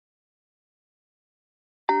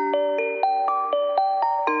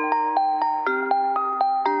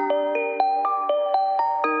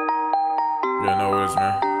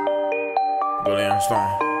Ghalil Einstein,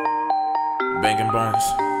 Bangin Buns,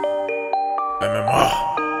 MMR.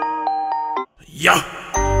 Yeah.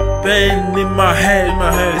 Pain in my head,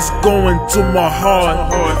 it's going to my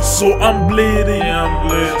heart. So I'm bleeding,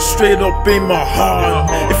 straight up in my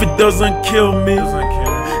heart. If it doesn't kill me,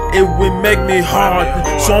 it will make me hard.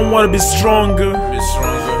 So I wanna be stronger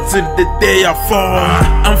till the day I fall.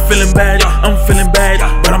 I'm feeling bad,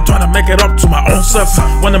 but I'm trying to make it up to my own self.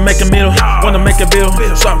 Wanna make a meal, wanna make a bill.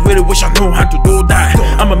 So I really wish I knew how to do that.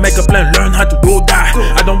 I'ma make a plan, learn how to do that.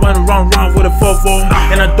 I don't wanna run around with a fofo,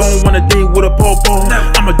 and I don't wanna deal with a popo.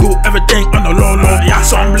 I'ma do everything on the low.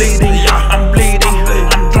 So I'm bleeding, I'm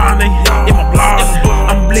drowning in my blood.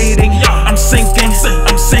 I'm bleeding, I'm sinking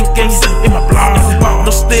in my blood.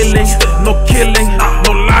 No stealing, no killing,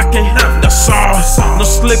 no locking, that's all. No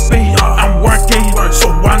slipping, I'm working, so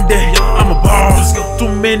one day I'm a boss. Too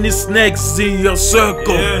many snakes in your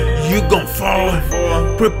circle, you gon' fall.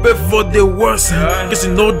 Prepare for the worst, cause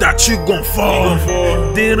you know that you gon' fall.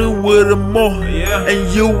 Dealing with them more,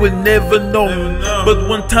 and you will never know. But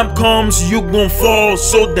when time comes, you gon' fall,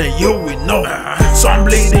 so then you will know. So I'm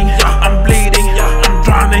bleeding, I'm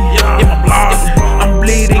drowning in my blood. I'm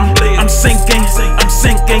bleeding, I'm sinking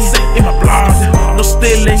in my blood. No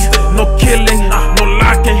stealing, no killing, no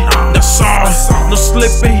locking, that's all. No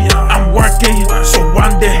slipping, I'm working, so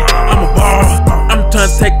one day I'm a boss. I'm trying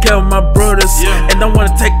to take care of my brothers, and I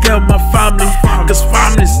wanna take care of my family, cause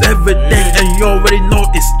family is everything, and you already know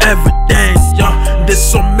it's everything. There's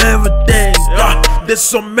some everything, there's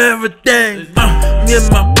some everything. Me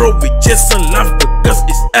and my bro, we just in love because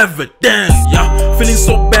it's everything. Feeling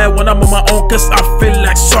so bad when I'm on my own, cause I feel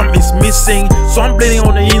like something's missing. So I'm bleeding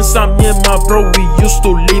on the inside. Me and my bro, we used to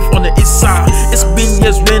live on the east side. It's been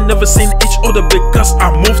years, we ain't never seen each other because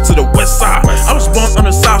I moved to the west side. I was born on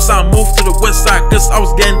the south side, moved to the west side cause I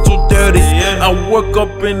was getting too dirty. I woke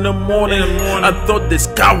up in the morning, I thought the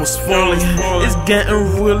sky was falling. It's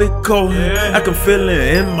getting really cold, I can feel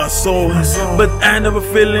it in my soul, but I never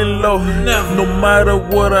feeling low, no matter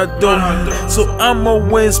what I do. So I'm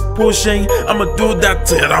always pushing, I'ma do that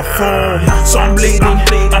till I fall. So I'm bleeding,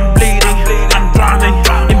 I'm drowning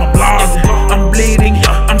in my blood. I'm bleeding,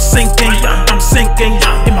 I'm sinking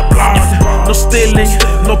in my blood. No stealing,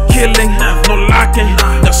 no killing, no locking,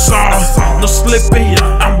 that's all. No slipping,